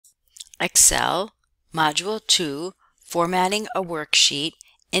Excel, Module 2, Formatting a Worksheet,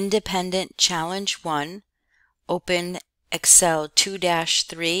 Independent Challenge 1, open Excel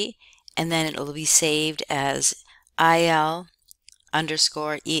 2-3, and then it will be saved as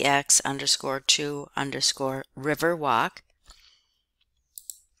IL_EX_2_Riverwalk.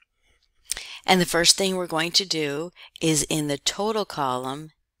 And the first thing we're going to do is in the total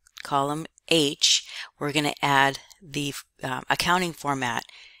column, column H, we're going to add the accounting format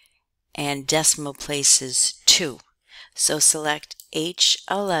and decimal places 2. So select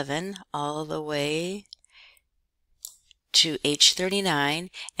H11 all the way to H39,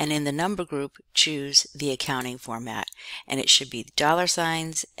 and in the number group choose the accounting format, and it should be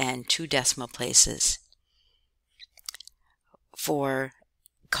 $signs and 2 decimal places. For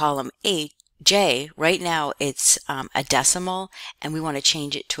column J, right now it's a decimal and we want to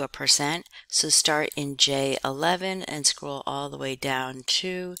change it to a %, so start in J11 and scroll all the way down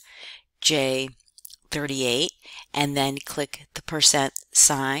to J38 and then click the %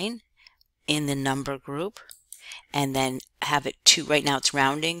 in the number group and then have it 2. Right now it's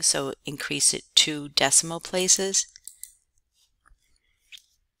rounding, so increase it 2 decimal places.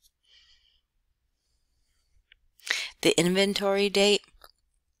 The inventory date,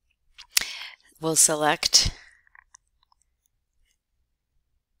 we'll select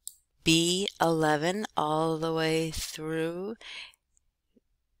B11 all the way through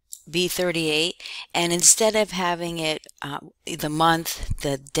B38, and instead of having it the month,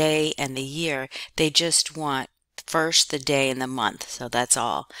 the day, and the year, they just want first the day and the month, so that's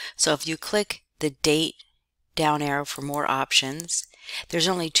all. So if you click the date down arrow for more options, there's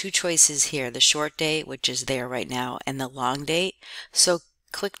only 2 choices here, the short date, which is there right now, and the long date. So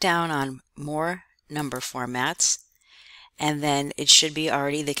click down on more number formats, and then it should be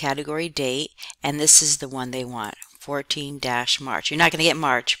already the category date, and this is the one they want, 14-March. You're not going to get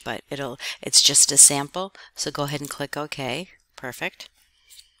March, but it's just a sample, so go ahead and click OK. Perfect.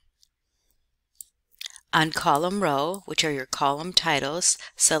 On column row, which are your column titles,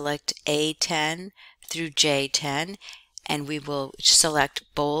 select A10 through J10, and we will select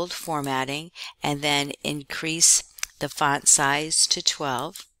bold formatting and then increase the font size to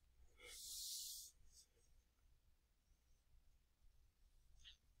 12.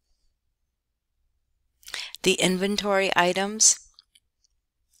 The inventory items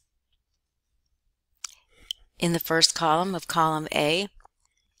in the first column of column A,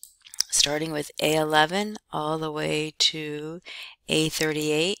 starting with A11 all the way to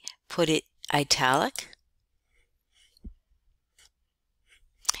A38, put it italic.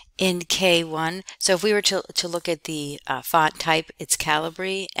 In K1, so if we were to look at the font type, it's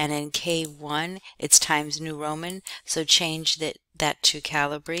Calibri, and in K1 it's Times New Roman, so change that to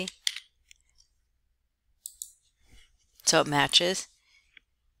Calibri so it matches.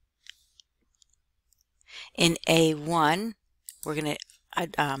 In A1, we're going to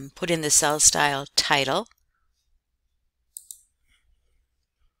put in the cell style title,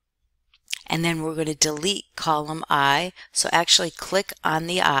 and then we're going to delete column I. So actually click on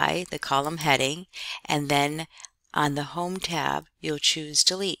the I, the column heading, and then on the Home tab you'll choose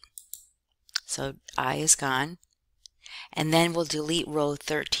delete. So I is gone. And then we'll delete row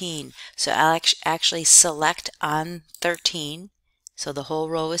 13. So I'll actually select on 13, so the whole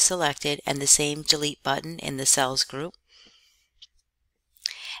row is selected, and the same delete button in the cells group.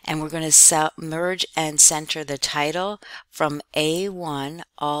 And we're going to merge and center the title from A1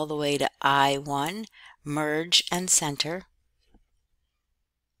 all the way to I1, merge and center.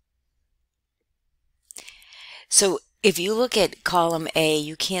 So if you look at column A,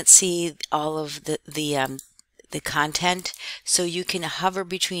 you can't see all of the content, so you can hover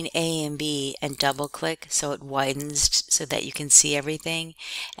between A and B and double click so it widens so that you can see everything,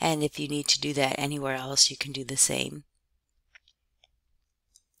 and if you need to do that anywhere else you can do the same.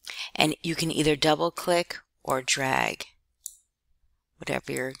 And you can either double click or drag,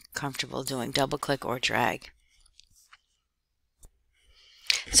 whatever you're comfortable doing, double click or drag.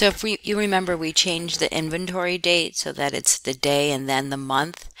 So if you remember, we changed the inventory date so that it's the day and then the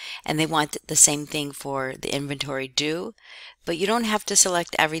month, and they want the same thing for the inventory due, but you don't have to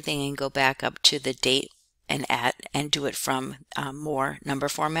select everything and go back up to the date and add and do it from more number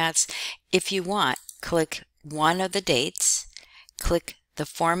formats. If you want, click one of the dates, click the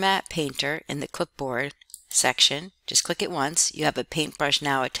Format Painter in the clipboard section. Just click it once. You have a paintbrush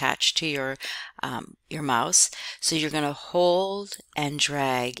now attached to your mouse. So you're going to hold and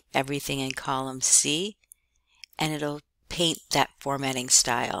drag everything in column C, and it'll paint that formatting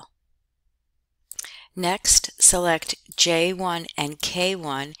style. Next, select J1 and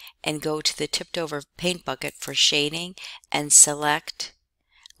K1 and go to the tipped over paint bucket for shading and select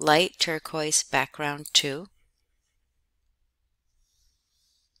light turquoise background 2,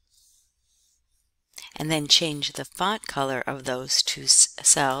 and then change the font color of those two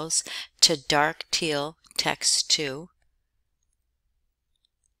cells to dark teal text 2.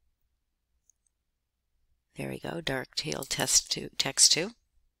 There we go, dark teal text 2.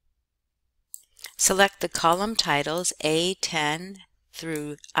 Select the column titles A10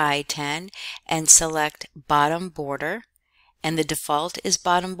 through I10 and select bottom border. And the default is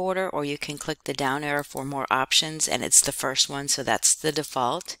bottom border, or you can click the down arrow for more options, and it's the first one, so that's the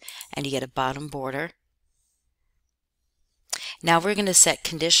default, and you get a bottom border. Now we're going to set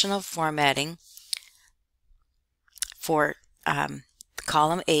conditional formatting for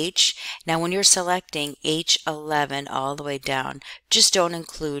column H. Now when you're selecting H11 all the way down, just don't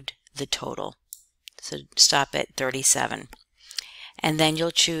include the total. So stop at 37. And then you'll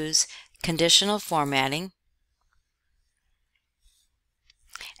choose conditional formatting.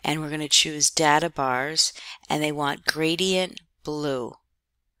 And we're going to choose data bars, and they want gradient blue.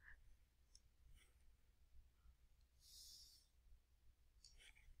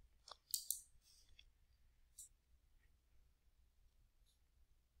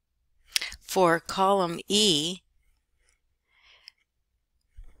 For column E,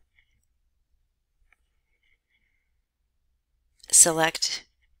 select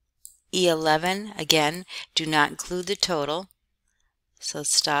E11. Again, do not include the total. So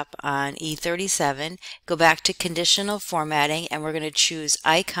stop on E37, go back to conditional formatting, and we're going to choose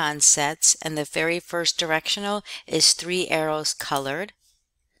icon sets, and the very first directional is 3 arrows colored.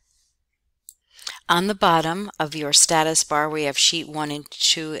 On the bottom of your status bar where you have sheet 1 and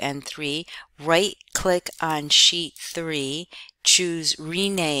 2 and 3, right click on sheet 3, choose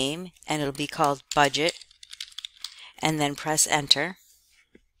rename, and it'll be called budget, and then press enter.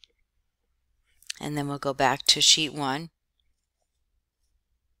 And then we'll go back to sheet 1.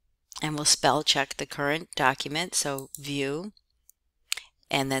 And we'll spell check the current document, so view,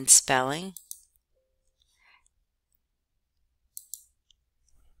 and then spelling.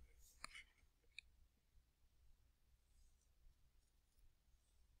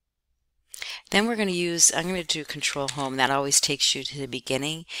 Then we're going to use, I'm going to do Control Home. That always takes you to the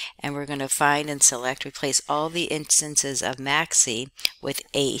beginning, and we're going to find and select, replace all the instances of Maxi with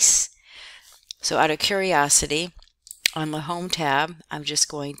ACE. So out of curiosity, on the Home tab, I'm just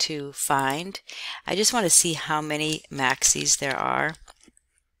going to find, I just want to see how many Maxis there are.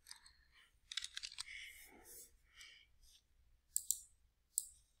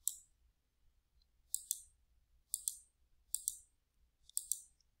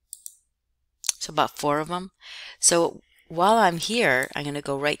 So about 4 of them. So while I'm here, I'm going to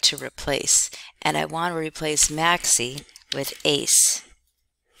go right to replace, and I want to replace Maxi with ACE,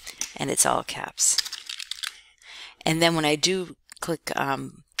 and it's all caps. And then when I do click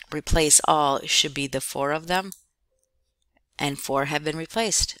replace all, it should be the 4 of them, and 4 have been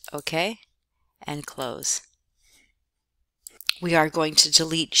replaced. Okay, and close. We are going to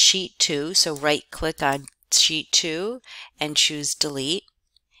delete sheet 2, so right click on sheet 2 and choose delete.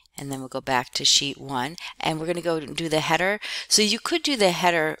 And then we'll go back to sheet 1, and we're going to go and do the header. So you could do the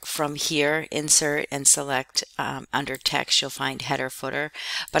header from here, insert and select under text, you'll find header footer.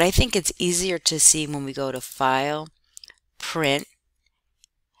 But I think it's easier to see when we go to File, Print,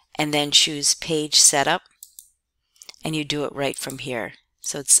 and then choose Page Setup, and you do it right from here.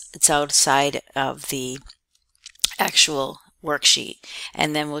 So it's outside of the actual worksheet.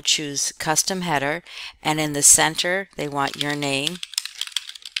 And then we'll choose Custom Header, and in the center they want your name.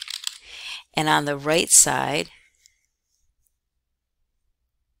 And on the right side,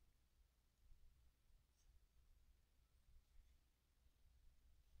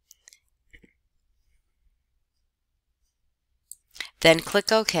 then click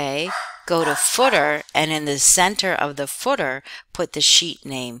OK, go to Footer, and in the center of the footer, put the sheet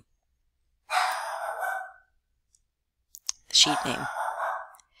name. Sheet name.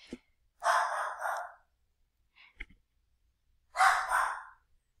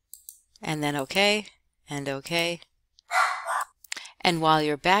 And then OK, and OK. And while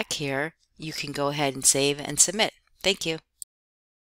you're back here, you can go ahead and save and submit. Thank you.